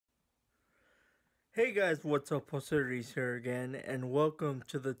Hey guys, what's up? Poster Ruiz here again, and welcome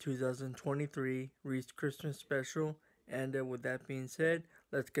to the 2023 Ruiz Christmas special. And with that being said,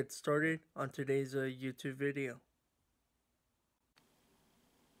 let's get started on today's YouTube video.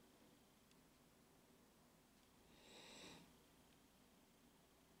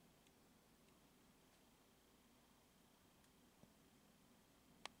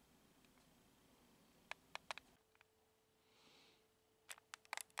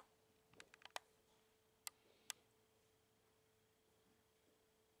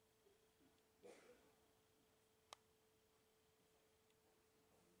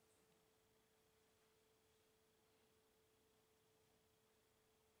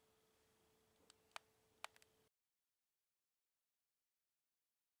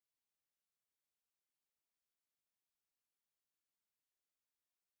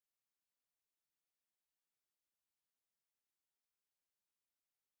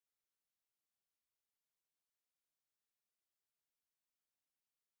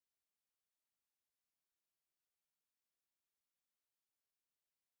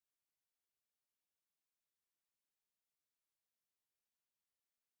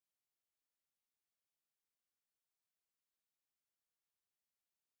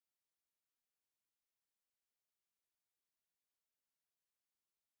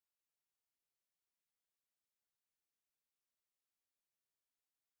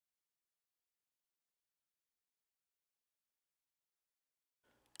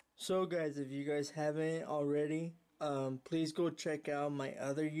 So guys, if you guys haven't already, please go check out my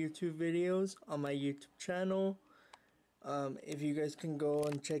other YouTube videos on my YouTube channel. If you guys can go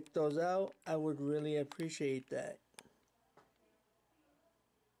and check those out, I would really appreciate that.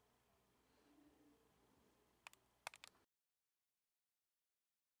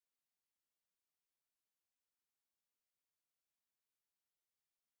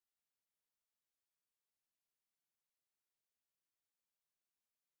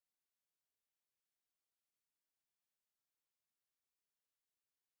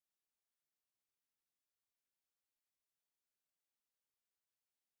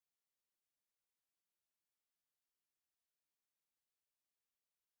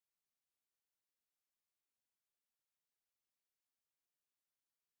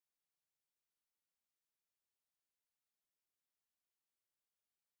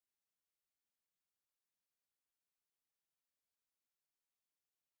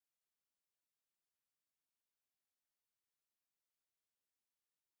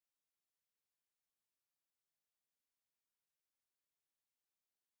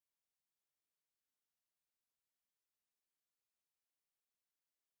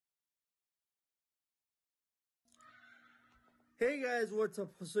 Hey guys, what's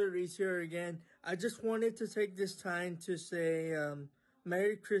up? Poster Ruiz here again. I just wanted to take this time to say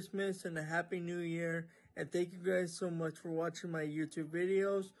Merry Christmas and a Happy New Year. And thank you guys so much for watching my YouTube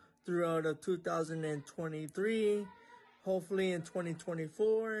videos throughout 2023. Hopefully in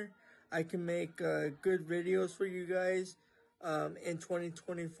 2024, I can make good videos for you guys in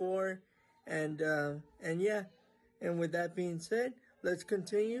 2024. And yeah, and with that being said, let's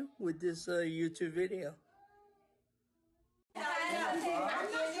continue with this YouTube video.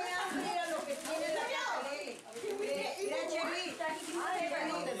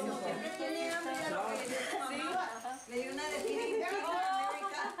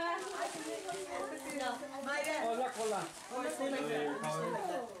 Hola, cola. San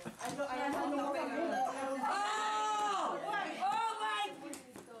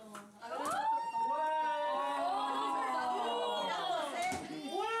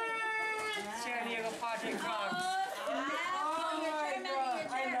Diego Project Crocs.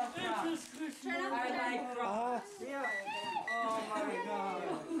 I like Crocs. Oh my god.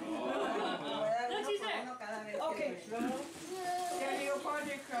 Look, she's there. Okay. San Diego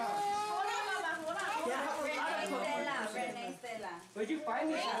Project Crocs. Where'd you find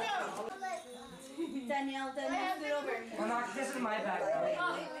me? Danielle, scoot over. Well, no, this is my bag. I'm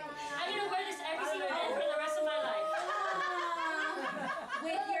gonna wear this every single day for the rest of my life.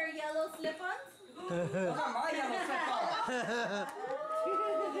 With your yellow slip-ons? Look at my yellow slip-on.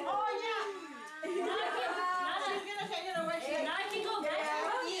 Oh yeah. She's gonna take it away. Now I can go back.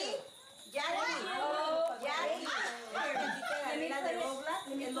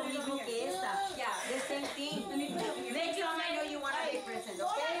 Es lo mismo que esta. Yeah, the same thing. Next time I know you want a big present,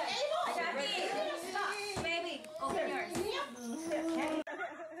 okay? Jackie, baby, open yours.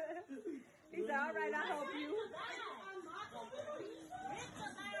 He's alright, I'll help you.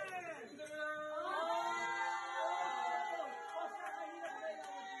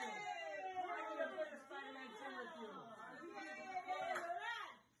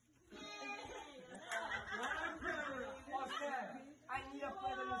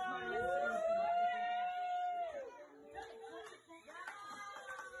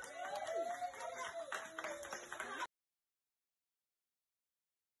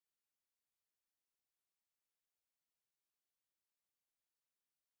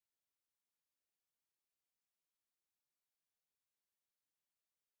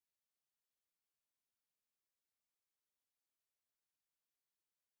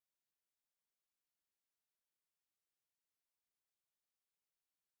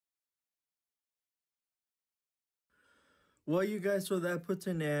 Well, you guys, so that puts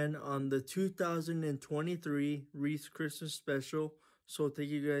an end on the 2023 Ruiz Christmas special. So thank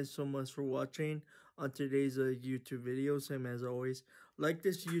you guys so much for watching on today's YouTube video. Same as always, like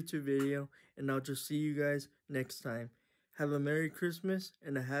this YouTube video, and I'll just see you guys next time. Have a Merry Christmas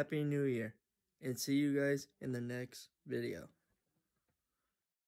and a Happy New Year. And see you guys in the next video.